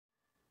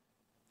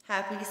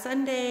Happy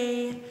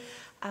Sunday.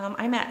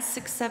 I'm at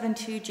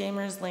 672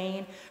 Jaymers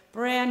Lane,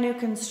 brand new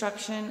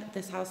construction.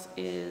 This house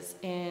is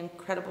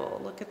incredible.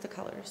 Look at the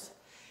colors.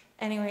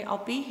 Anyway,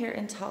 I'll be here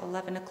until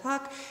 11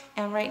 o'clock,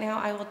 and right now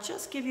I will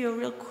just give you a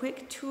real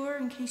quick tour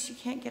in case you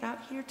can't get out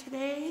here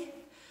today.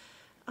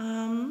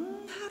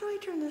 How do I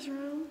turn this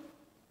around?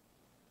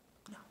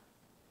 No.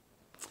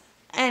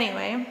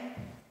 Anyway,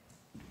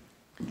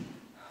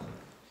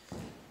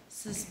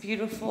 this is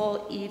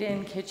beautiful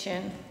eat-in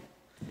kitchen.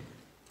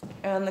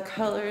 And the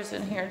colors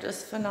in here are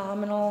just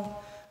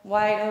phenomenal.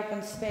 Wide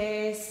open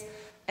space.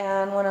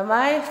 And one of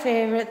my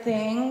favorite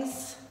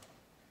things,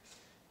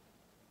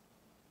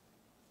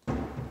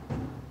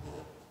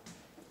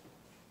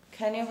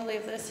 can you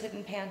believe this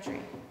hidden pantry?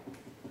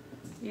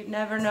 You'd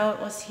never know it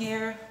was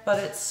here, but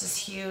it's just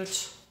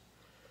huge.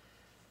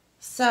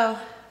 So,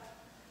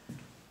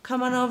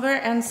 come on over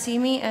and see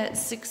me at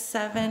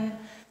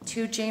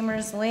 672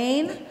 Jaymers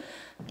Lane,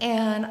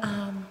 and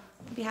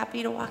I'd be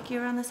happy to walk you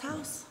around this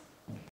house.